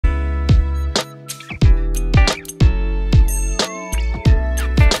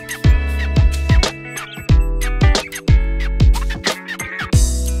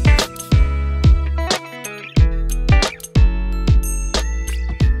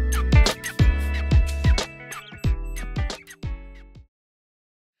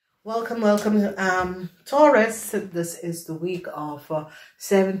Welcome, Taurus. This is the week of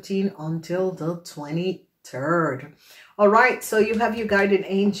 17 until the 23rd. All right, so you have your guided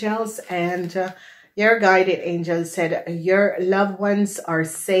angels, and your guided angels said your loved ones are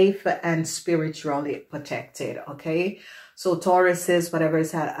safe and spiritually protected. Okay, so Taurus says whatever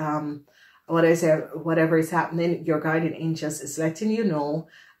is happening, your guided angels is letting you know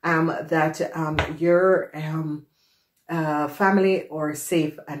that your family are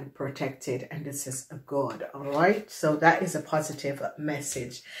safe and protected, and this is good. All right, so that is a positive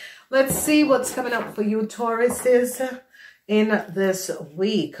message. Let's see what's coming up for you, Tauruses, in this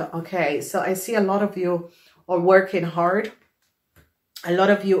week. Okay, so I see a lot of you are working hard. A lot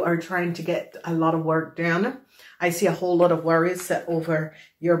of you are trying to get a lot of work done. I see a whole lot of worries over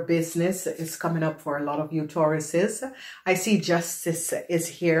your business is coming up for a lot of you, Tauruses. I see justice is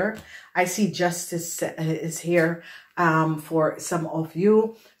here. I see justice is here for some of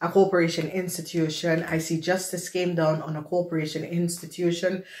you. A corporation institution. I see justice came down on a corporation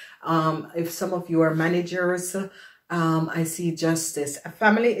institution. If some of you are managers, I see justice. A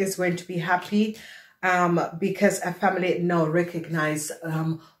family is going to be happy because a family now recognize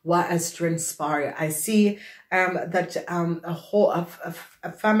what has transpired. I see that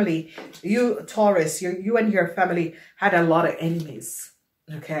a family, you Taurus, you and your family had a lot of enemies.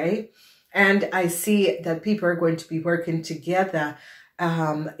 Okay, and I see that people are going to be working together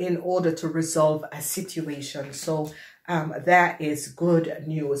in order to resolve a situation. So that is good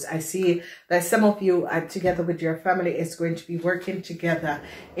news. I see that some of you together with your family is going to be working together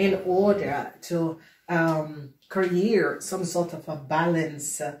in order to create some sort of a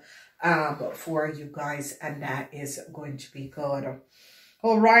balance for you guys, and that is going to be good.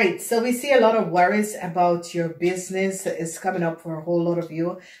 All right, so we see a lot of worries about your business is coming up for a whole lot of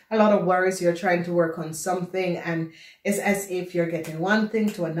you. A lot of worries. You're trying to work on something, and it's as if you're getting one thing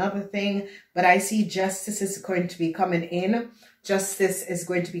to another thing. But I see justice is going to be coming in. Justice is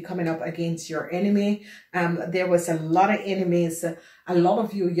going to be coming up against your enemy. There was a lot of enemies. A lot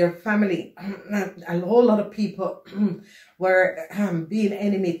of you, your family, a whole lot of people were being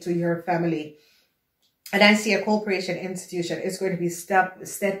enemy to your family. And I see a corporation institution is going to be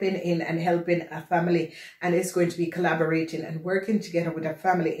stepping in and helping a family, and it's going to be collaborating and working together with a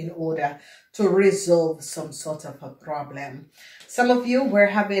family in order to resolve some sort of a problem. Some of you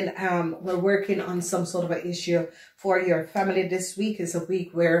were working on some sort of an issue for your family. This week is a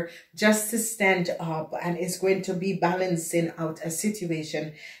week where justice stand up and is going to be balancing out a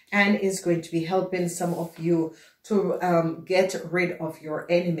situation, and is going to be helping some of you to get rid of your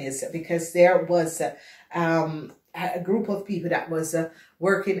enemies, because there was a group of people that was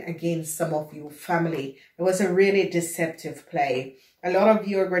working against some of you family. It was a really deceptive play. A lot of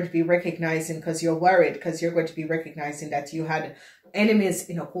you are going to be recognizing, because you're worried, because you're going to be recognizing that you had enemies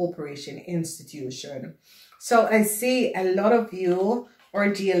in a corporation institution. So I see a lot of you are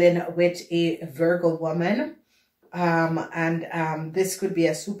dealing with a Virgo woman, and this could be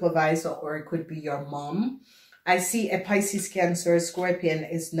a supervisor, or it could be your mom. I see a Pisces, Cancer, Scorpion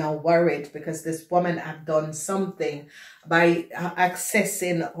is now worried because this woman have done something by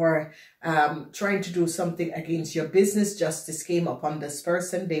accessing or trying to do something against your business. Justice came upon this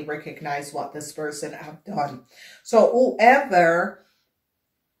person. They recognize what this person have done. So whoever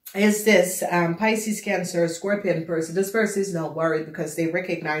is this Pisces, Cancer, Scorpion person, this person is now worried because they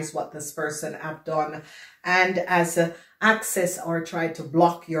recognize what this person have done, and as access or try to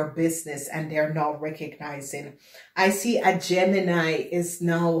block your business, and they're now recognizing. I see a Gemini is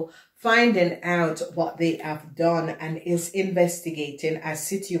now finding out what they have done and is investigating a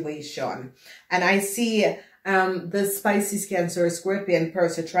situation. And I see the Pisces, Cancer, Scorpion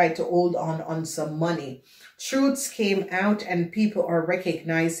person tried to hold on some money. Truths came out, and people are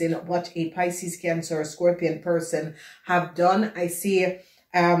recognizing what a Pisces, Cancer, Scorpion person have done. I see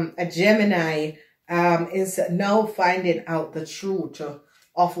a Gemini is now finding out the truth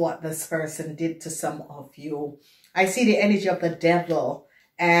of what this person did to some of you. I see the energy of the devil,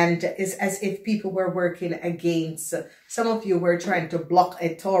 and it's as if people were working against. Some of you were trying to block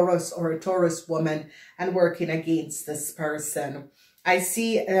a Taurus or a Taurus woman and working against this person. I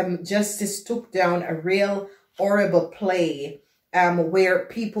see justice took down a real horrible play where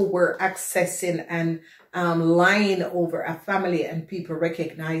people were accessing and lying over a family, and people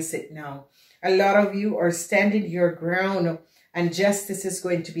recognize it now. A lot of you are standing your ground, and justice is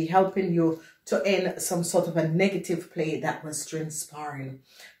going to be helping you to end some sort of a negative play that was transpiring.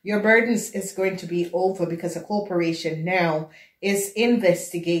 Your burdens is going to be over because a corporation now is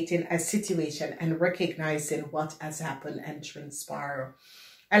investigating a situation and recognizing what has happened and transpired.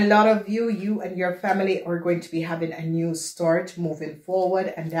 A lot of you and your family are going to be having a new start moving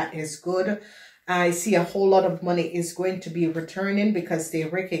forward, and that is good. I see a whole lot of money is going to be returning because they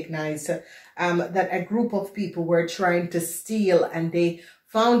recognize that a group of people were trying to steal, and they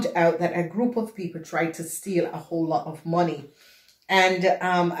found out that a group of people tried to steal a whole lot of money. And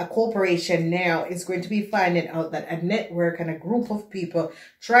a corporation now is going to be finding out that a network and a group of people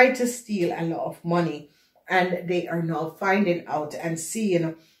tried to steal a lot of money. And they are now finding out and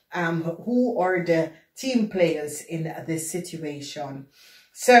seeing who are the team players in this situation.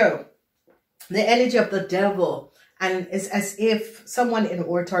 So the energy of the devil, and it's as if someone in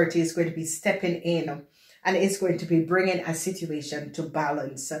authority is going to be stepping in and is going to be bringing a situation to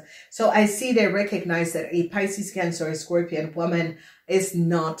balance. So I see they recognize that a Pisces, Cancer, or Scorpion woman is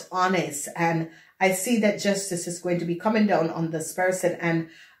not honest. And I see that justice is going to be coming down on this person. And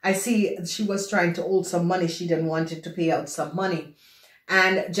I see she was trying to hold some money. She didn't want it to pay out some money.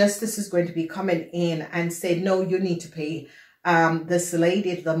 And justice is going to be coming in and say, no, you need to pay this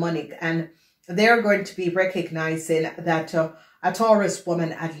lady the money. And they're going to be recognizing that a Taurus woman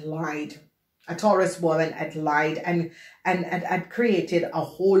had lied. A Taurus woman had lied and had created a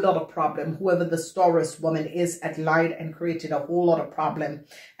whole lot of problem. Whoever this Taurus woman is had lied and created a whole lot of problem.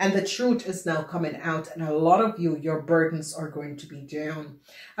 And the truth is now coming out. And a lot of you, your burdens are going to be down.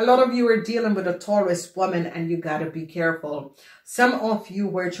 A lot of you are dealing with a Taurus woman, and you got to be careful. Some of you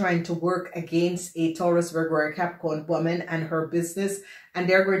were trying to work against a Taurus Virgo or Capricorn woman and her business, and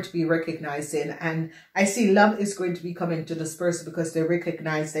they're going to be recognizing. And I see love is going to be coming to this person because they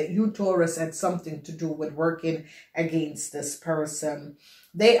recognize that you, Taurus, had something to do with working against this person.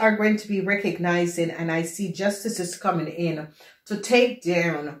 They are going to be recognizing, and I see justice is coming in to take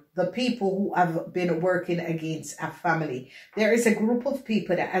down the people who have been working against a family. There is a group of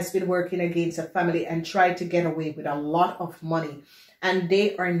people that has been working against a family and tried to get away with a lot of money. And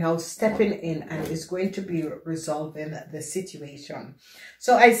they are now stepping in and is going to be resolving the situation.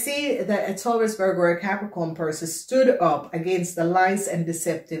 So I see that a Taurus, Virgo, or Capricorn person stood up against the lies and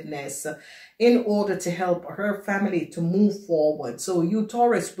deceptiveness in order to help her family to move forward. So you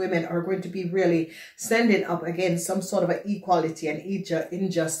Taurus women are going to be really standing up against some sort of equality and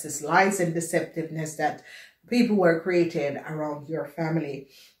injustice, lies and deceptiveness that people were created around your family.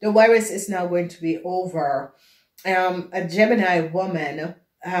 The virus is now going to be over. A Gemini woman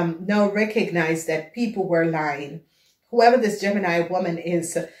now recognize that people were lying. Whoever this Gemini woman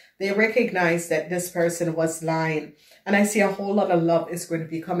is, they recognize that this person was lying. And I see a whole lot of love is going to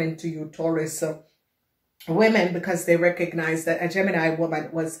be coming to you, Taurus women, because they recognize that a Gemini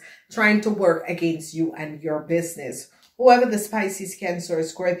woman was trying to work against you and your business. Whoever this Pisces, Cancer, or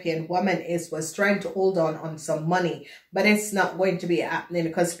Scorpion woman is was trying to hold on some money, but it's not going to be happening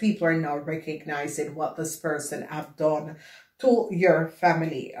because people are now recognizing what this person have done to your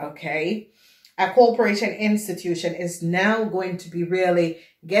family, okay? A corporation institution is now going to be really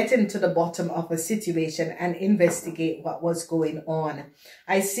getting to the bottom of a situation and investigate what was going on.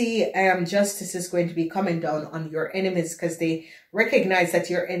 I see justice is going to be coming down on your enemies because they recognize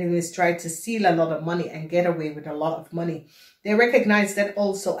that your enemies tried to steal a lot of money and get away with a lot of money. They recognize that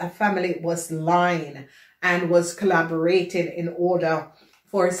also a family was lying and was collaborating in order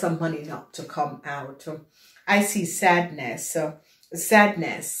for some money not to come out. I see sadness.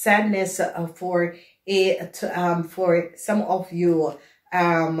 Sadness for some of you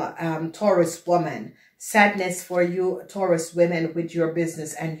Taurus woman. Sadness for you Taurus women with your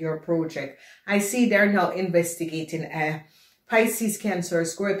business and your project. I see they're now investigating a Pisces, Cancer,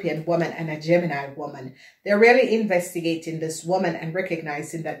 Scorpion woman and a Gemini woman. They're really investigating this woman and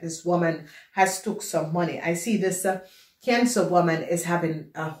recognizing that this woman has took some money. I see this Cancer woman is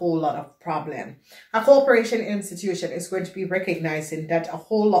having a whole lot of problem. A corporation institution is going to be recognizing that a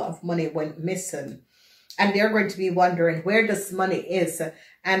whole lot of money went missing. And they're going to be wondering where this money is.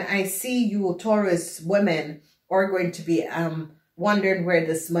 And I see you Taurus women are going to be wondering where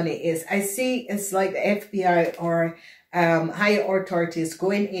this money is. I see it's like the FBI or higher authorities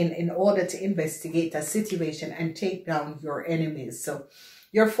going in order to investigate a situation and take down your enemies. So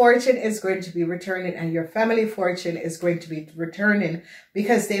your fortune is going to be returning and your family fortune is going to be returning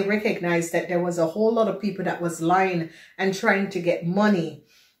because they recognize that there was a whole lot of people that was lying and trying to get money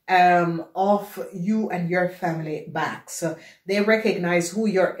off you and your family back. So they recognize who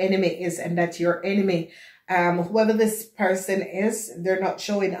your enemy is and that your enemy, whoever this person is, they're not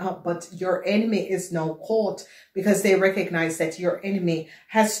showing up, but your enemy is now caught because they recognize that your enemy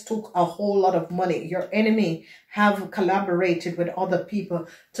has took a whole lot of money. Your enemy have collaborated with other people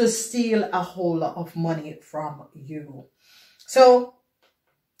to steal a whole lot of money from you. So,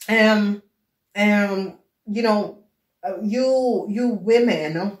 you know, you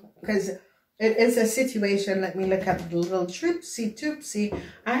women, because it is a situation. Let me look at the little toopsie.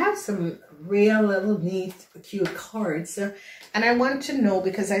 I have some real little neat, cute cards. And I want to know,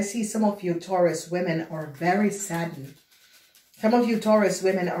 because I see some of you Taurus women are very saddened. Some of you Taurus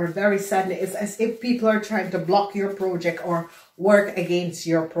women are very saddened. It's as if people are trying to block your project or work against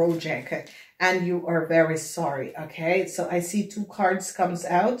your project. And you are very sorry, okay? So I see 2 cards comes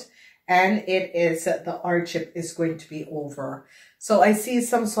out. And it is the hardship is going to be over. So I see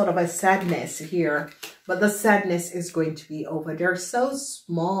some sort of a sadness here. But the sadness is going to be over. They're so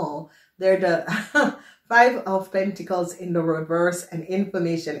small. They're the 5 of Pentacles in the reverse. And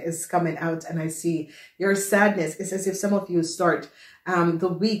information is coming out. And I see your sadness. It's as if some of you start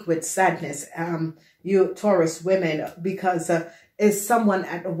the week with sadness. You Taurus women. Because is someone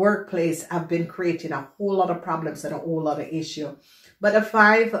at the workplace have been creating a whole lot of problems and a whole lot of issue. But the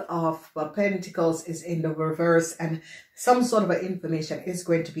 5 of Pentacles is in the reverse, and some sort of information is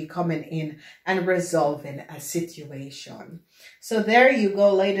going to be coming in and resolving a situation. So there you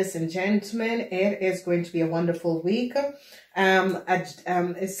go, ladies and gentlemen. It is going to be a wonderful week.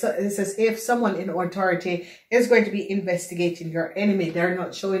 It's as if someone in authority is going to be investigating your enemy. They're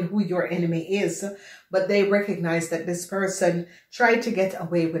not showing who your enemy is, but they recognize that this person tried to get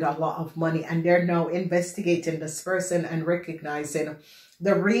away with a lot of money, and they're now investigating this person and recognizing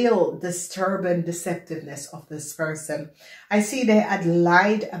the real disturbing deceptiveness of this person. I see they had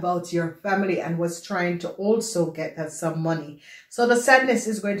lied about your family and was trying to also get some money. So the sadness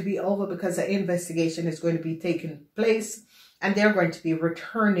is going to be over because the investigation is going to be taking place, and they're going to be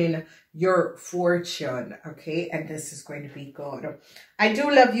returning your fortune, okay? And this is going to be good. I do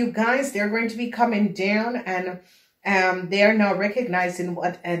love you guys. They're going to be coming down, and they're now recognizing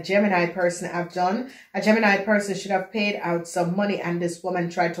what a Gemini person have done. A Gemini person should have paid out some money, and this woman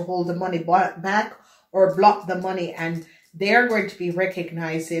tried to hold the money back or block the money, and they're going to be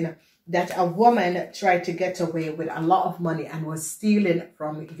recognizing that a woman tried to get away with a lot of money and was stealing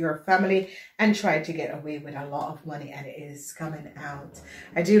from your family and tried to get away with a lot of money, and it is coming out.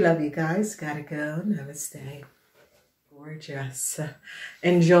 I do love you guys. Gotta go. Namaste. Gorgeous.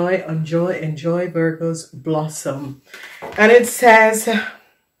 Enjoy, Virgos, blossom. And it says,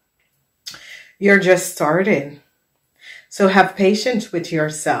 you're just starting. So have patience with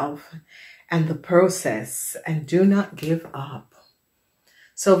yourself and the process, and do not give up.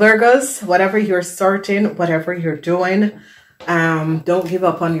 So Virgos, whatever you're starting, whatever you're doing, don't give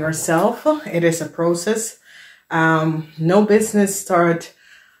up on yourself. It is a process. No business start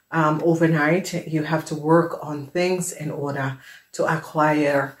overnight. You have to work on things in order to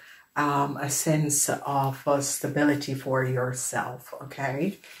acquire a sense of stability for yourself,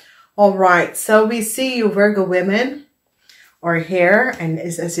 okay? All right, so we see you Virgo women are here, and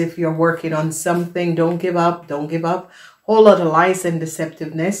it's as if you're working on something. Don't give up, don't give up. Whole lot of lies and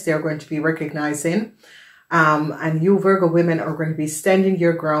deceptiveness they're going to be recognizing. And you Virgo women are going to be standing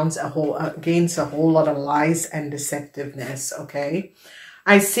your grounds against a whole lot of lies and deceptiveness, okay?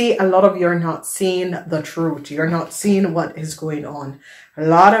 I see a lot of you are not seeing the truth. You're not seeing what is going on. A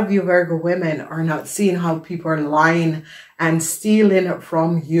lot of you Virgo women are not seeing how people are lying and stealing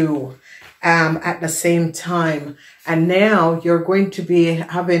from you at the same time. And now you're going to be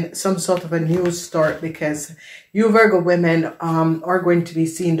having some sort of a new start, because you Virgo women are going to be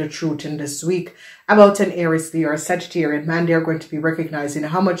seeing the truth in this week about an Aries, Leo, or Sagittarian man. They're going to be recognizing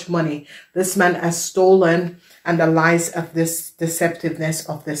how much money this man has stolen and the lies of this deceptiveness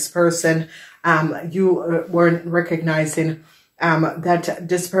of this person. You weren't recognizing that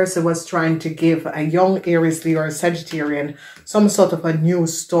this person was trying to give a young Aries, Leo, or Sagittarian some sort of a new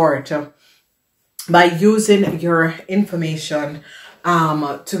start by using your information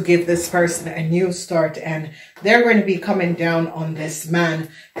to give this person a new start. And they're going to be coming down on this man,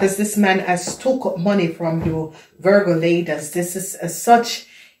 because this man has took money from you Virgo ladies. This is such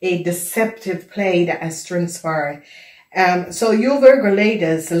a deceptive play that has transpired. So you Virgo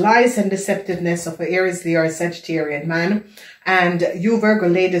ladies, lies and deceptiveness of Aries, Leo, or Sagittarian man, and you Virgo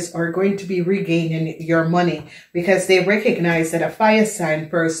ladies are going to be regaining your money, because they recognize that a fire sign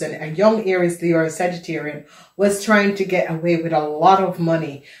person, a young Aries, Leo, or Sagittarian, was trying to get away with a lot of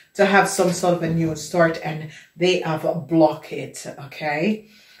money to have some sort of a new start, and they have blocked it, okay?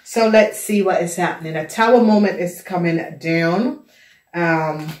 So let's see what is happening. A Tower moment is coming down.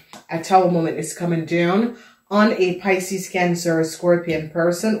 A Tower moment is coming down on a Pisces, Cancer, or Scorpion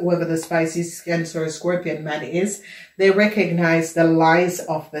person. Whoever this Pisces, Cancer, or Scorpion man is, they recognize the lies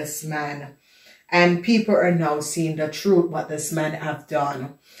of this man. And people are now seeing the truth, what this man have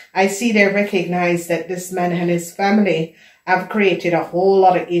done. I see they recognize that this man and his family have created a whole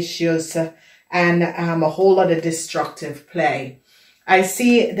lot of issues and a whole lot of destructive play. I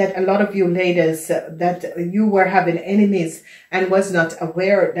see that a lot of you ladies, that you were having enemies and was not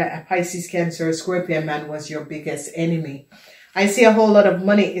aware that a Pisces, Cancer, Scorpio man was your biggest enemy. I see a whole lot of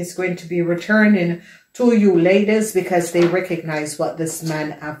money is going to be returning to you ladies because they recognize what this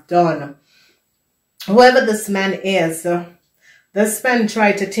man have done. Whoever this man is, this man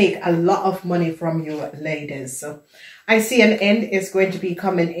tried to take a lot of money from you ladies. I see an end is going to be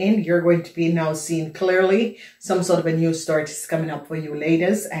coming in. You're going to be now seeing clearly. Some sort of a new start is coming up for you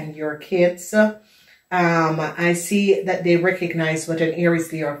ladies and your kids. I see that they recognize what an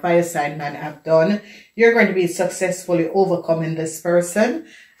Aries, Leo, or fire sign man have done. You're going to be successfully overcoming this person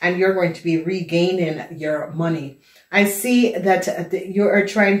and you're going to be regaining your money. I see that you are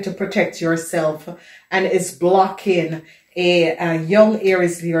trying to protect yourself and is blocking a young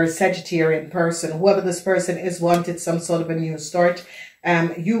Aries, Leo, or Sagittarian person. Whoever this person is wanted some sort of a new start.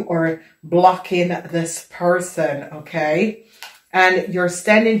 You are blocking this person, okay? And you're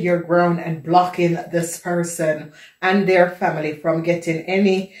standing your ground and blocking this person and their family from getting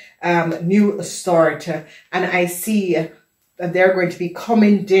any new start. And I see that they're going to be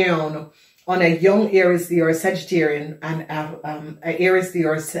coming down on a young Aries, Leo, or Sagittarian and a Aries, Leo,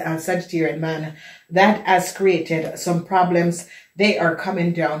 or Sagittarian man that has created some problems. They are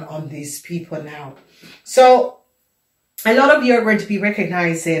coming down on these people now. So a lot of you are going to be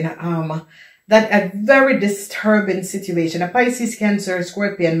recognizing that a very disturbing situation. A Pisces, Cancer,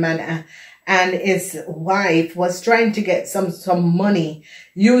 Scorpion man and his wife was trying to get some money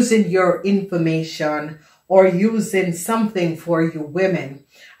using your information or using something for you women.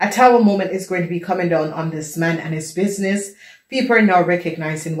 A tower moment is going to be coming down on this man and his business. People are now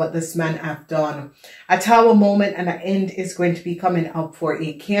recognizing what this man have done. A tower moment and an end is going to be coming up for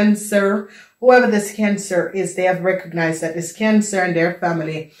a Cancer. Whoever this Cancer is, they have recognized that this Cancer and their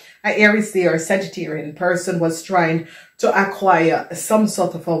family, an Aries, Leo, or Sagittarian person was trying to acquire some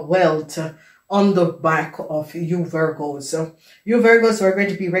sort of a wealth on the back of you Virgos. So you Virgos are going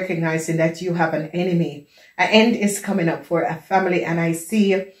to be recognizing that you have an enemy. An end is coming up for a family, and I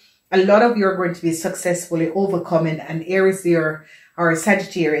see a lot of you are going to be successfully overcoming an Aries, Leo, or a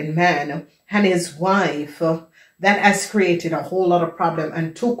Sagittarian man and his wife that has created a whole lot of problem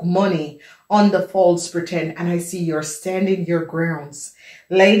and took money on the false pretend. And I see you're standing your grounds.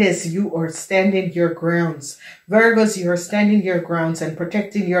 Ladies, you are standing your grounds. Virgos, you're standing your grounds and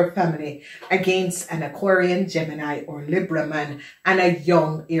protecting your family against an Aquarian, Gemini, or Libra man and a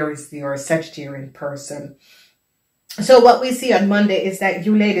young Aries, Leo, or Sagittarian person. So what we see on Monday is that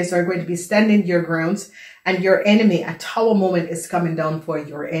you ladies are going to be standing your grounds and your enemy, a tower moment is coming down for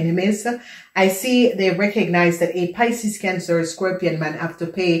your enemies. I see they recognize that a Pisces, Cancer, Scorpion man have to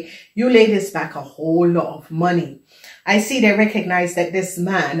pay you ladies back a whole lot of money. I see they recognize that this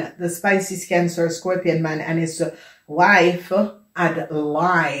man, the Pisces, Cancer, Scorpion man and his wife had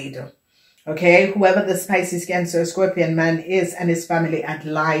lied. Okay, whoever the Pisces, Cancer, Scorpion man is and his family had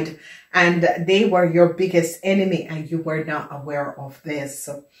lied. And they were your biggest enemy and you were not aware of this.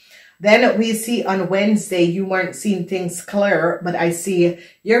 Then we see on Wednesday, you weren't seeing things clear, but I see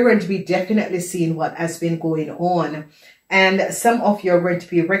you're going to be definitely seeing what has been going on. And some of you are going to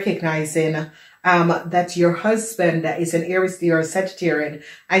be recognizing that your husband that is an Aries, Leo, or Sagittarian,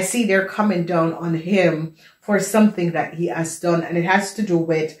 I see they're coming down on him for something that he has done. And it has to do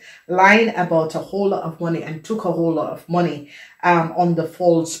with lying about a whole lot of money and took a whole lot of money on the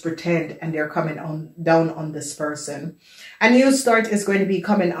false pretend. And they're coming down on this person. A new start is going to be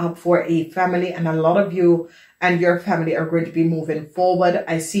coming up for a family. And a lot of you and your family are going to be moving forward.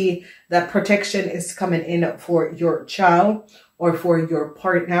 I see that protection is coming in for your child or for your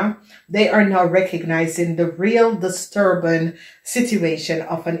partner. They are now recognizing the real disturbing situation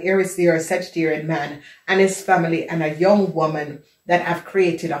of an Aries, Leo, or Sagittarian man and his family and a young woman that have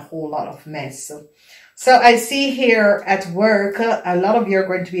created a whole lot of mess. So I see here at work, a lot of you are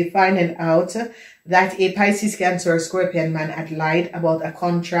going to be finding out that a Pisces, Cancer, or Scorpion man had lied about a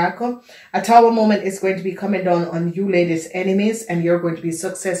contract. A tower moment is going to be coming down on you ladies' enemies and you're going to be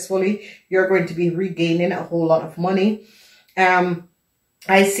successfully, you're going to be regaining a whole lot of money.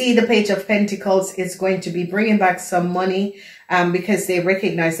 I see the Page of Pentacles is going to be bringing back some money because they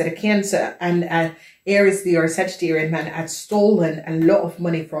recognize that a Cancer and a Aries, Leo, or Sagittarian man had stolen a lot of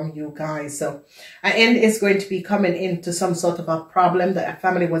money from you guys. So an end is going to be coming into some sort of a problem that a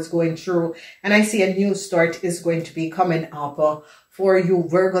family was going through. And I see a new start is going to be coming up for you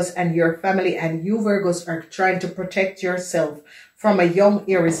Virgos and your family. And you Virgos are trying to protect yourself from a young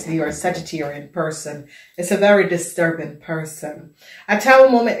Aries, Leo, or Sagittarian person. It's a very disturbing person. A tower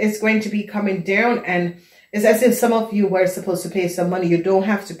moment is going to be coming down and It's as if some of you were supposed to pay some money. You don't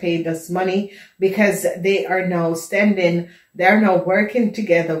have to pay this money because they are now they're now working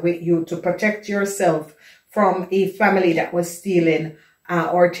together with you to protect yourself from a family that was stealing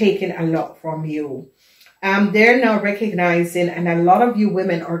or taking a lot from you. They're now recognizing, and a lot of you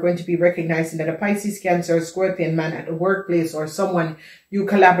women are going to be recognizing that a Pisces, Cancer, Scorpion man at the workplace or someone you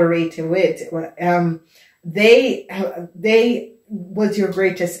collaborate with, they was your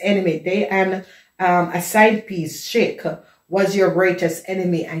greatest enemy. They and a side piece, chick, was your greatest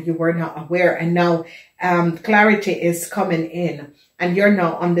enemy and you were not aware. And now clarity is coming in and you're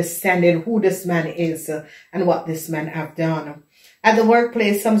now understanding who this man is and what this man have done. At the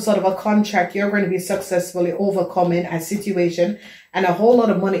workplace, some sort of a contract, you're going to be successfully overcoming a situation and a whole lot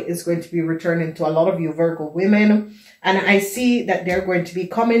of money is going to be returning to a lot of you Virgo women. And I see that they're going to be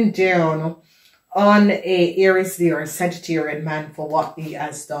coming down on a Aries, Leo, or Sagittarian man for what he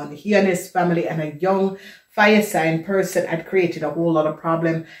has done. He and his family and a young fire sign person had created a whole lot of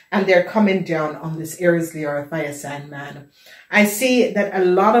problem and they're coming down on this Aries, Leo, or fire sign man. I see that a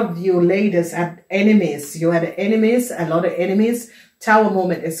lot of you ladies had enemies. You had enemies, a lot of enemies. Tower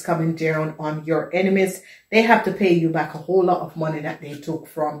moment is coming down on your enemies. They have to pay you back a whole lot of money that they took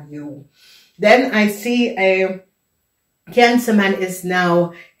from you. Then I see a Cancer man is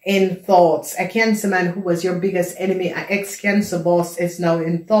now in thoughts. A Cancer man who was your biggest enemy, an ex-Cancer boss, is now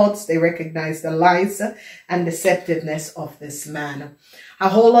in thoughts. They recognize the lies and deceptiveness of this man. A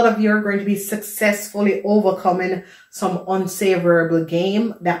whole lot of you are going to be successfully overcoming some unsavourable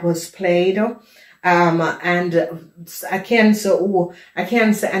game that was played. And a Cancer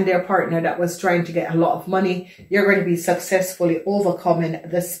and their partner that was trying to get a lot of money, you're going to be successfully overcoming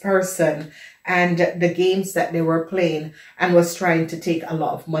this person and the games that they were playing and was trying to take a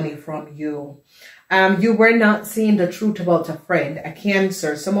lot of money from you. You were not seeing the truth about a friend, a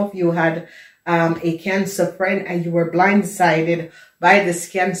Cancer. Some of you had a Cancer friend and you were blindsided by this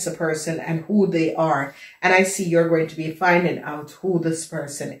Cancer person and who they are. And I see you're going to be finding out who this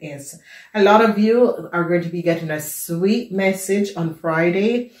person is. A lot of you are going to be getting a sweet message on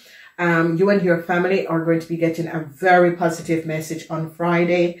Friday. You and your family are going to be getting a very positive message on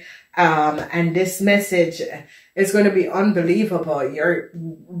Friday. And this message is going to be unbelievable. You're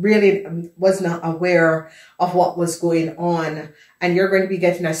really was not aware of what was going on. And you're going to be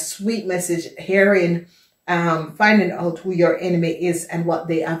getting a sweet message, hearing, finding out who your enemy is and what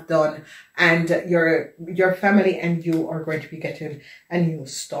they have done. And your family and you are going to be getting a new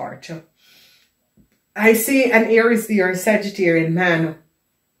start. I see an Aries, Leo, or Sagittarian man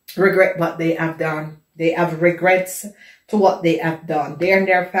regret what they have done. They have regrets to what they have done. They and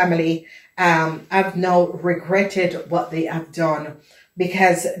their family have now regretted what they have done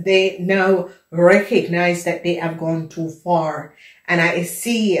because they now recognize that they have gone too far. And I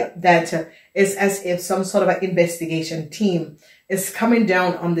see that it's as if some sort of an investigation team is coming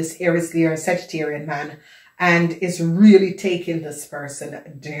down on this Aries, Leo, Sagittarian man and is really taking this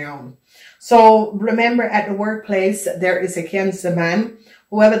person down. So remember, at the workplace, there is a Cancer man.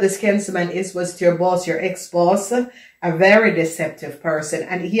 Whoever this Cancer man is was your boss, your ex-boss, a very deceptive person,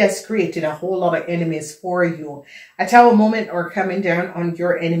 and he has created a whole lot of enemies for you. A Tower moment are coming down on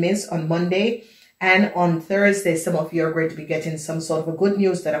your enemies on Monday, and on Thursday, some of you are going to be getting some sort of a good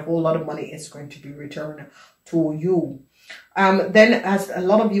news that a whole lot of money is going to be returned to you. Then as a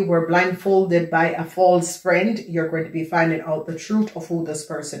lot of you were blindfolded by a false friend, you're going to be finding out the truth of who this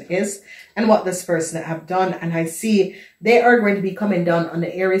person is and what this person have done. And I see they are going to be coming down on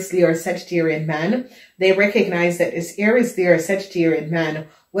the Aries, Leo, or Sagittarian man. They recognize that this Aries, Leo, or Sagittarian man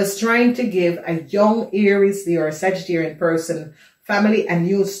was trying to give a young Aries, Leo, or Sagittarian person family a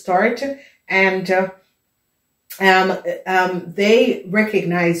new start. And they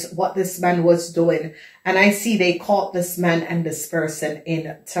recognize what this man was doing. And I see they caught this man and this person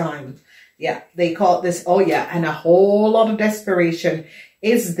in time. Yeah, they caught this. Oh, yeah. And a whole lot of desperation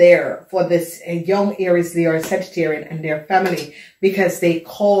is there for this young Aries, Leo, or Sagittarian and their family, because they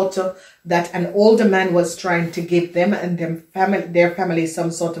caught that an older man was trying to give them and their family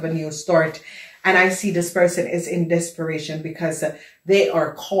some sort of a new start. And I see this person is in desperation because they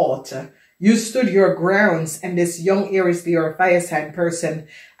are caught. You stood your grounds, and this young Aries, Leo, or fire sign person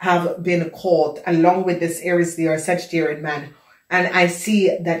have been caught along with this Aries, Leo, or Sagittarian man. And I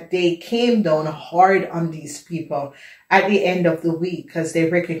see that they came down hard on these people at the end of the week because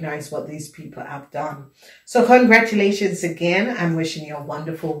they recognize what these people have done. So congratulations again. I'm wishing you a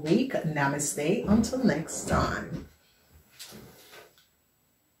wonderful week. Namaste. Until next time.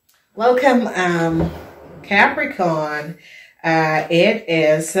 Welcome, Capricorn. It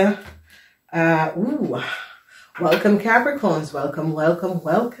is... welcome Capricorns.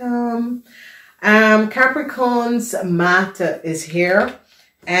 Welcome. Capricorn's matter is here,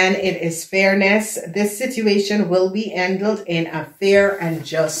 and it is fairness. This situation will be handled in a fair and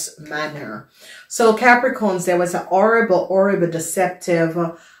just manner. So Capricorns, there was a horrible, deceptive,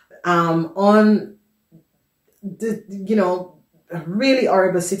 on the, you know, a really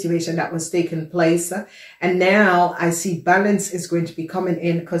horrible situation that was taking place. And now I see balance is going to be coming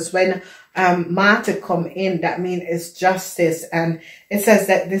in, because when matter come in, that means it's justice. And it says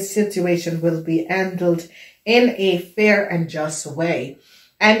that this situation will be handled in a fair and just way.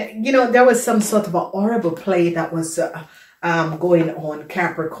 And, you know, there was some sort of a horrible play that was going on,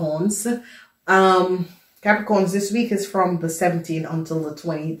 Capricorns. Capricorns, this week is from the 17th until the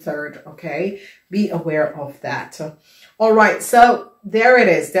 23rd, okay? Be aware of that. All right, so there it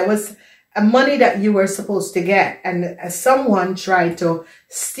is. There was a money that you were supposed to get, and someone tried to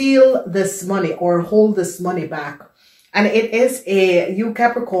steal this money or hold this money back. And it is you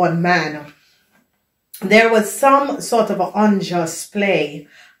Capricorn man. There was some sort of an unjust play.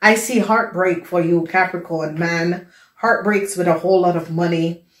 I see heartbreak for you Capricorn man. Heartbreaks with a whole lot of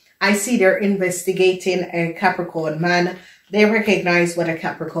money. I see they're investigating a Capricorn man. They recognize what a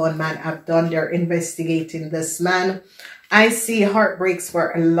Capricorn man have done. They're investigating this man. I see heartbreaks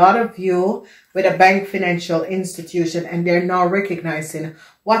for a lot of you with a bank financial institution, and they're now recognizing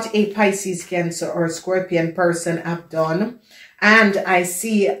what a Pisces, Cancer, or Scorpion person have done. And I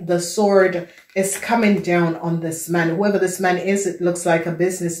see the sword is coming down on this man. Whoever this man is, it looks like a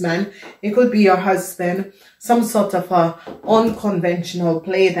businessman. It could be your husband. Some sort of a unconventional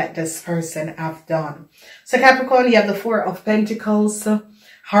play that this person have done. So Capricorn, you have the Four of Pentacles.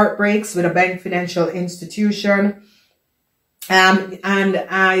 Heartbreaks with a bank financial institution. And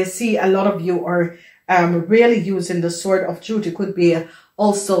I see a lot of you are really using the Sword of Truth. It could be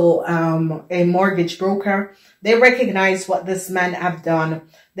also a mortgage broker. They recognize what this man have done.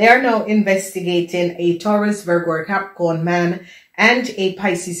 They are now investigating a Taurus, Virgo, or Capricorn man and a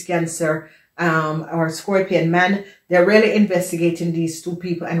Pisces, Cancer, or Scorpion man. They're really investigating these two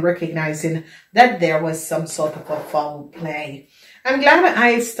people and recognizing that there was some sort of a foul play. I'm glad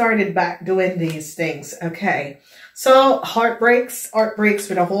I started back doing these things. Okay. So heartbreaks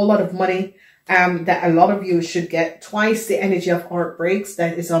with a whole lot of money. That a lot of you should get twice the energy of heartbreaks.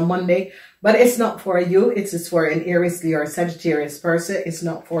 That is on Monday, but it's not for you. It's for an Aries, Leo, or Sagittarius person. It's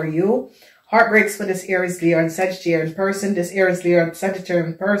not for you. Heartbreaks for this Aries, Leo, and Sagittarian person. This Aries, Leo, and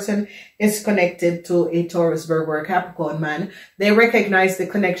Sagittarian person is connected to a Taurus, Virgo, or Capricorn man. They recognize the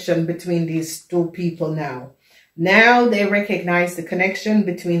connection between these two people now. Now they recognize the connection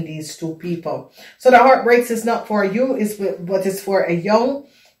between these two people. So the heartbreaks is not for you, is what is for a young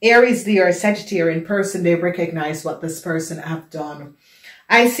Aries, Leo, or Sagittarian person. They recognize what this person have done.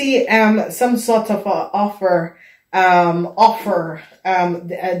 I see some sort of offer.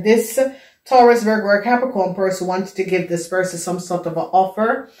 This Taurus, Virgo, or Capricorn person wants to give this person some sort of an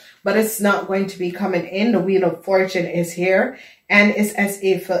offer, but it's not going to be coming in. The Wheel of Fortune is here, and it's as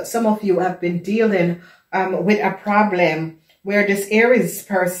if some of you have been dealing with a problem where this Aries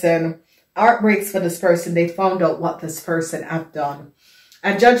person, heartbreaks for this person, they found out what this person have done.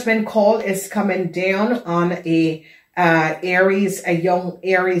 A judgment call is coming down on a young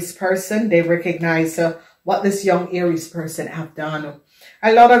Aries person. They recognize what this young Aries person have done.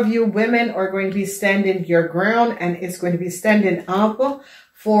 A lot of you women are going to be standing your ground, and it's going to be standing up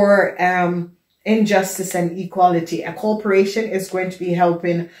for injustice and equality. A corporation is going to be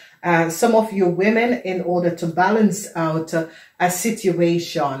helping some of you women in order to balance out a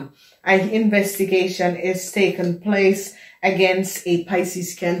situation. An investigation is taking place against a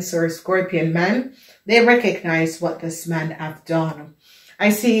Pisces, Cancer, Scorpion man. They recognize what this man have done.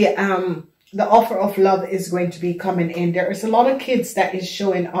 I see the offer of love is going to be coming in. There is a lot of kids that is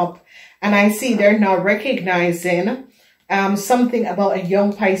showing up, and I see they're now recognizing something about a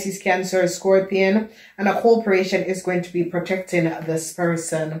young Pisces, Cancer, Scorpion, and a corporation is going to be protecting this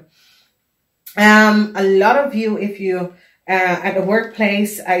person. A lot of you, if you at the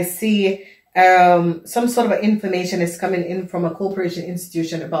workplace, I see some sort of information is coming in from a corporation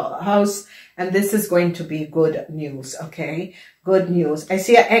institution about a house, and this is going to be good news. Okay, good news. I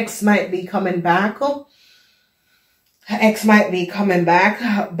see an ex might be coming back. X might be coming back,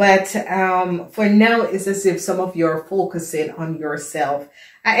 but for now it's as if some of you are focusing on yourself.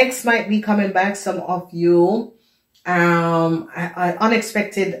 An ex might be coming back. Some of you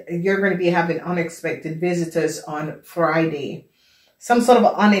unexpected, you're going to be having unexpected visitors on Friday. Some sort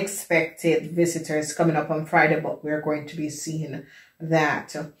of unexpected visitors coming up on Friday, but we're going to be seeing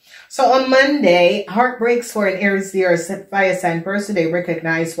that. So on Monday, heartbreaks for an Aries, Leo, or fire sign person. They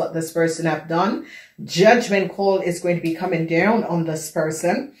recognize what this person have done. Judgment call is going to be coming down on this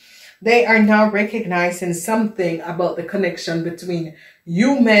person. They are now recognizing something about the connection between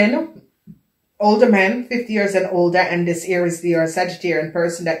you men, older men, 50 years and older, and this Aries, Leo, or Sagittarian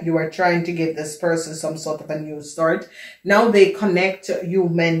person that you are trying to give this person some sort of a new start. Now they connect you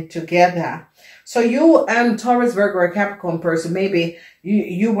men together. So you, Taurus, Virgo, or Capricorn person, maybe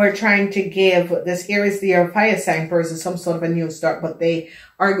you were trying to give this Aries, Leo, or fire sign person some sort of a new start, but they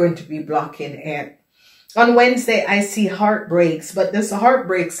are going to be blocking it. On Wednesday, I see heartbreaks, but this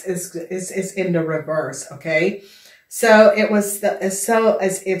heartbreaks is in the reverse, okay? So it was so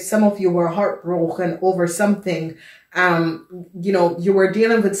as if some of you were heartbroken over something. You know, you were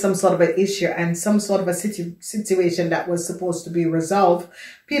dealing with some sort of an issue and some sort of a situation that was supposed to be resolved.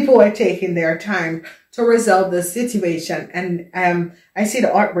 People are taking their time to resolve the situation. And I see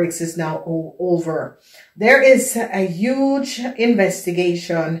the heartbreaks is now over. There is a huge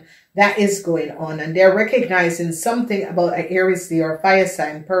investigation that is going on, and they're recognizing something about an Aries, Leo, or fire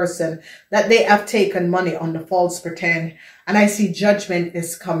sign person that they have taken money on the false pretend. And I see judgment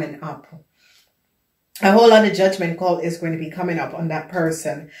is coming up. A whole lot of judgment call is going to be coming up on that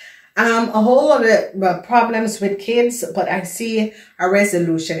person. A whole lot of problems with kids, but I see a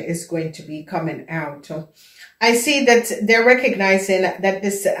resolution is going to be coming out. I see that they're recognizing that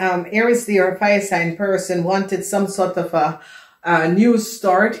this Aries, Leo, or fire sign person wanted some sort of a new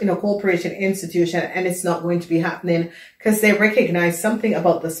start in a corporation institution, and it's not going to be happening because they recognize something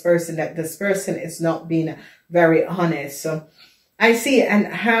about this person, that this person is not being very honest. So I see a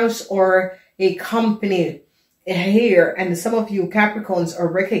house or a company here, and some of you Capricorns are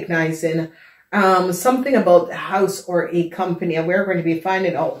recognizing something about the house or a company, and we're going to be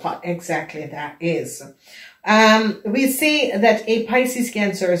finding out what exactly that is. We see that a Pisces,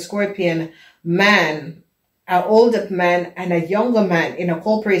 Cancer, Scorpion man, an older man and a younger man in a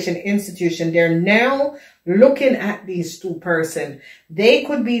corporation institution, they're now looking at these two persons. They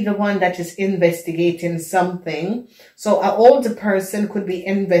could be the one that is investigating something. So an older person could be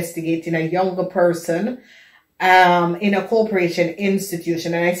investigating a younger person in a corporation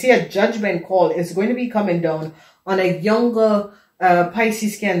institution. And I see a judgment call is going to be coming down on a younger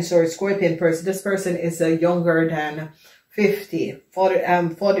Pisces, Cancer, Scorpion person. This person is younger than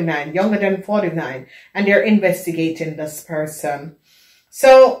 49, younger than 49, and they're investigating this person.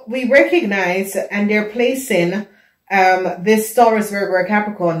 So we recognize, and they're placing this Taurus, Virgo,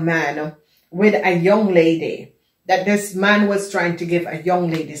 Capricorn man with a young lady, that this man was trying to give a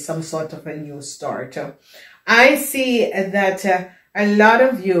young lady some sort of a new start. I see that a lot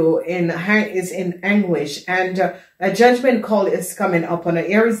of you is in anguish, and a judgment call is coming up on an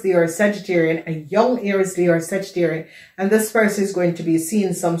Aries, Leo, or Sagittarian, a young Aries, Leo, or Sagittarian, and this person is going to be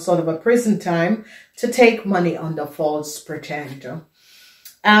seeing some sort of a prison time to take money on the false pretend.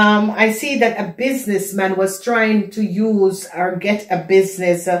 I see that a businessman was trying to use or get a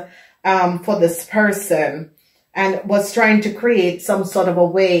business for this person, and was trying to create some sort of a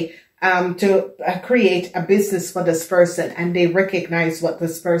way to create a business for this person, and they recognize what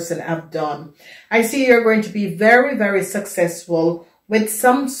this person have done. I see you're going to be very, very successful with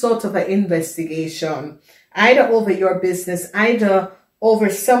some sort of an investigation, either over your business, either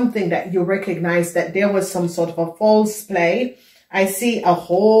over something that you recognize that there was some sort of a false play. I see a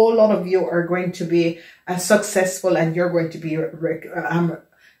whole lot of you are going to be successful, and you're going to be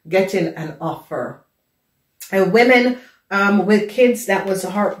getting an offer. And women with kids that was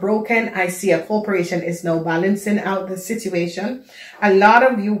heartbroken, I see a corporation is now balancing out the situation. A lot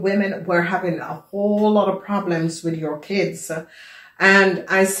of you women were having a whole lot of problems with your kids. And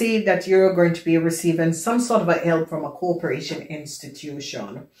I see that you're going to be receiving some sort of a help from a corporation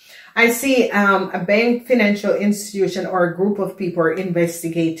institution. I see a bank, financial institution, or a group of people are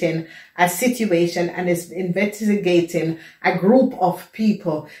investigating a situation, and is investigating a group of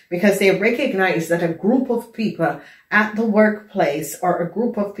people because they recognize that a group of people at the workplace or a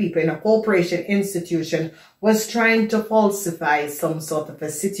group of people in a corporation institution was trying to falsify some sort of a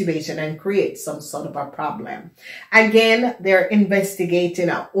situation and create some sort of a problem. Again, they're investigating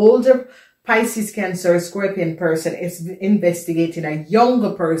an older Pisces, Cancer, Scorpion person is investigating a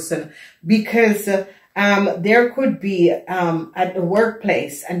younger person because there could be at the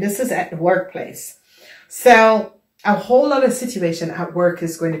workplace, and this is at the workplace. So a whole lot of situation at work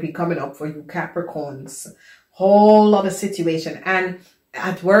is going to be coming up for you Capricorns. Whole lot of situation, and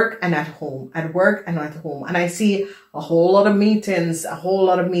at work and at home, at work and at home. And I see a whole lot of meetings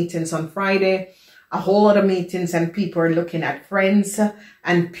on Friday, a whole lot of meetings, and people are looking at friends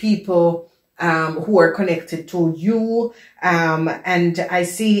and people who are connected to you. And I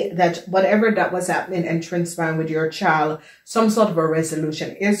see that whatever that was happening and transpiring with your child, some sort of a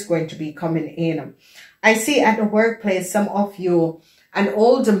resolution is going to be coming in. I see at the workplace, some of you an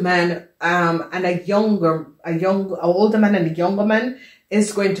older man and an older man and a younger man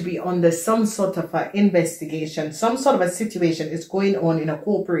is going to be under some sort of an investigation. Some sort of a situation is going on in a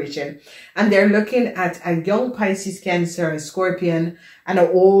corporation, and they're looking at a young Pisces, Cancer, Scorpion, and an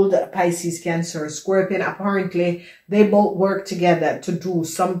old Pisces, Cancer, Scorpion. Apparently, they both work together to do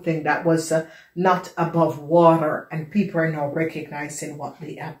something that was not above water, and people are now recognizing what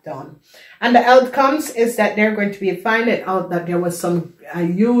they have done. And the outcomes is that they're going to be finding out that there was a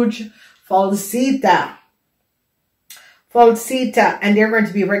huge falsita, and they're going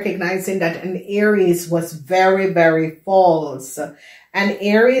to be recognizing that an Aries was very, very false. And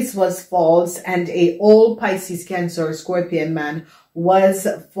Aries was false, and a old Pisces, Cancer, Scorpion man was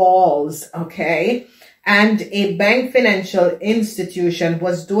false, okay? And a bank financial institution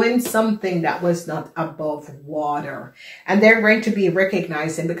was doing something that was not above water. And they're going to be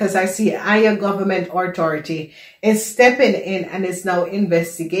recognizing, because I see higher government authority is stepping in and is now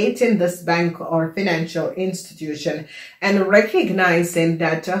investigating this bank or financial institution and recognizing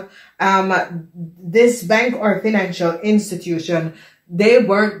that this bank or financial institution, they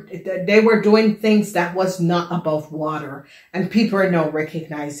were doing things that was not above water, and people are now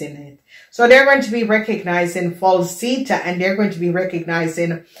recognizing it. So they're going to be recognizing falsita, and they're going to be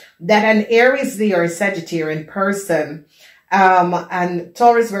recognizing that an Aries, Leo, or Sagittarian person and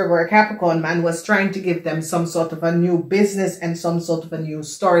Taurus Virgo Capricorn man was trying to give them some sort of a new business and some sort of a new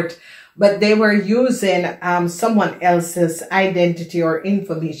start, but they were using someone else's identity or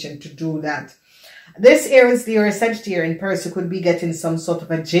information to do that. This Aries, Leo, or Sagittarian person could be getting some sort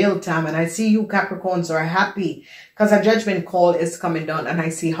of a jail time. And I see you Capricorns are happy because a judgment call is coming down. And I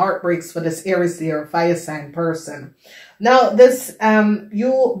see heartbreaks for this Aries, Leo, or fire sign person. Now, this,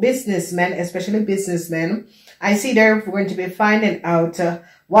 you businessmen, especially businessmen, I see they're going to be finding out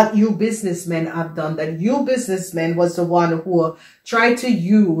what you businessmen have done. That you businessmen was the one who tried to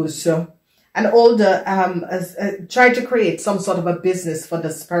use an older, tried to create some sort of a business for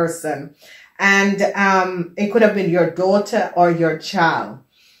this person. And it could have been your daughter or your child.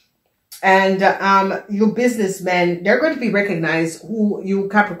 And you businessmen, they're going to be recognized who you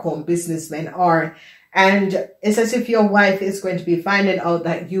Capricorn businessmen are. And it's as if your wife is going to be finding out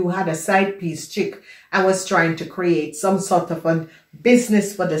that you had a side piece chick and was trying to create some sort of a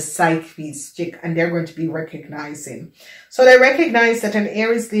business for the side piece chick, and they're going to be recognizing. So they recognize that an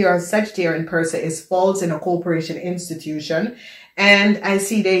Aries, Leo, or Sagittarian person is false in a corporation institution. And I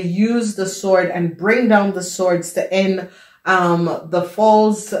see they use the sword and bring down the swords to end the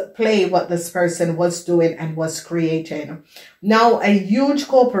false play what this person was doing and was creating. Now, a huge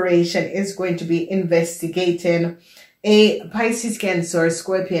corporation is going to be investigating a Pisces, Cancer,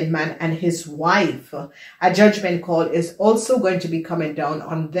 Scorpion man and his wife. A judgment call is also going to be coming down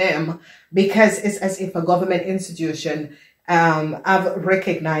on them, because it's as if a government institution have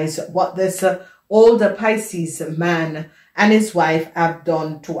recognized what this older Pisces man and his wife have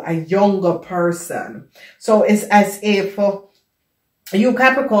done to a younger person. So it's as if you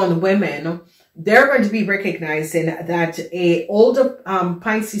Capricorn women, they're going to be recognizing that a older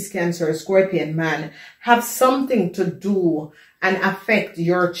Pisces, Cancer, Scorpion man have something to do and affect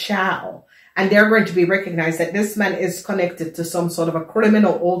your child. And they're going to be recognized that this man is connected to some sort of a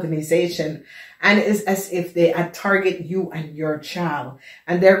criminal organization, and it's as if they target you and your child.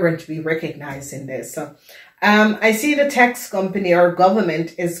 And they're going to be recognizing this. I see the tax company or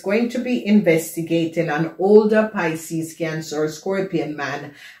government is going to be investigating an older Pisces, Cancer, Scorpion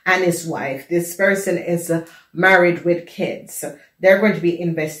man and his wife. This person is married with kids. They're going to be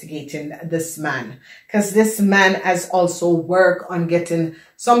investigating this man, because this man has also worked on getting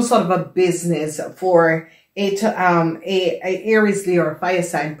some sort of a business for a Aries, Leo, or fire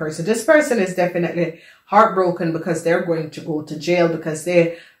sign person. This person is definitely heartbroken because they're going to go to jail, because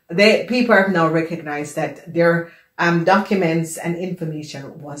people have now recognized that their documents and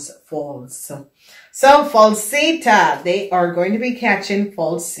information was false. So falsita, they are going to be catching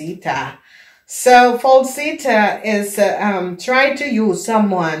falsita. So falsita is trying to use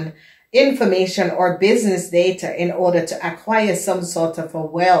someone information or business data in order to acquire some sort of a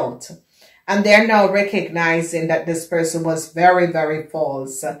wealth. And they're now recognizing that this person was very, very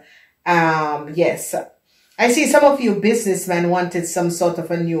false. Yes. I see some of you businessmen wanted some sort of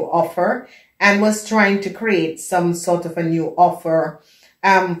a new offer and was trying to create some sort of a new offer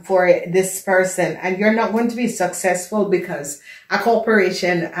for this person. And you're not going to be successful because a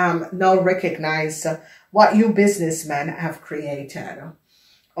corporation now recognize what you businessmen have created.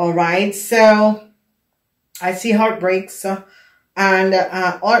 All right. So I see heartbreaks and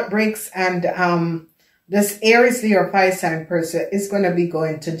this Aries, Leo, fire sign person is going to be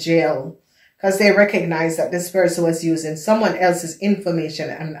going to jail, because they recognize that this person was using someone else's information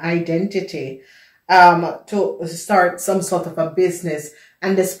and identity to start some sort of a business,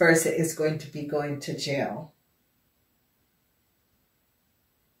 and this person is going to be going to jail.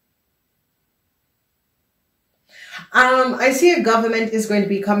 I see a government is going to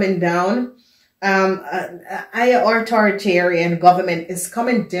be coming down. Authoritarian government is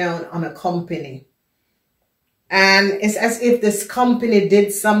coming down on a company. And it's as if this company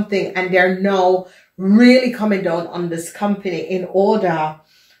did something and they're now really coming down on this company in order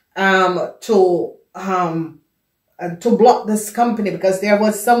to block this company, because there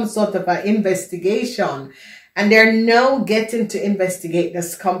was some sort of an investigation, and they're now getting to investigate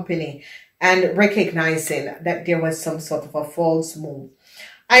this company and recognizing that there was some sort of a false move.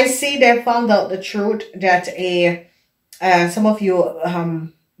 I see they found out the truth that some of you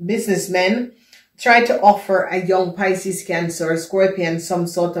businessmen try to offer a young Pisces, Cancer, or Scorpion some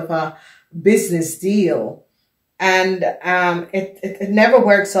sort of a business deal. And it never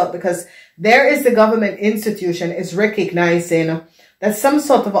works out, because there is the government institution is recognizing that some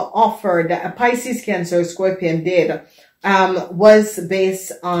sort of an offer that a Pisces, Cancer, or Scorpion did was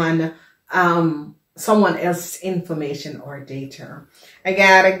based on someone else's information or data. I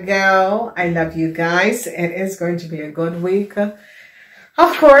gotta go. I love you guys. It is going to be a good week.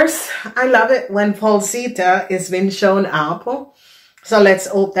 Of course, I love it when falsita is being shown up. So let's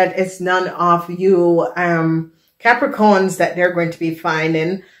hope that it's none of you Capricorns that they're going to be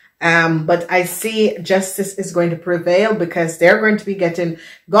finding. But I see justice is going to prevail, because they're going to be getting,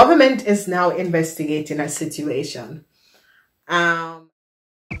 government is now investigating a situation.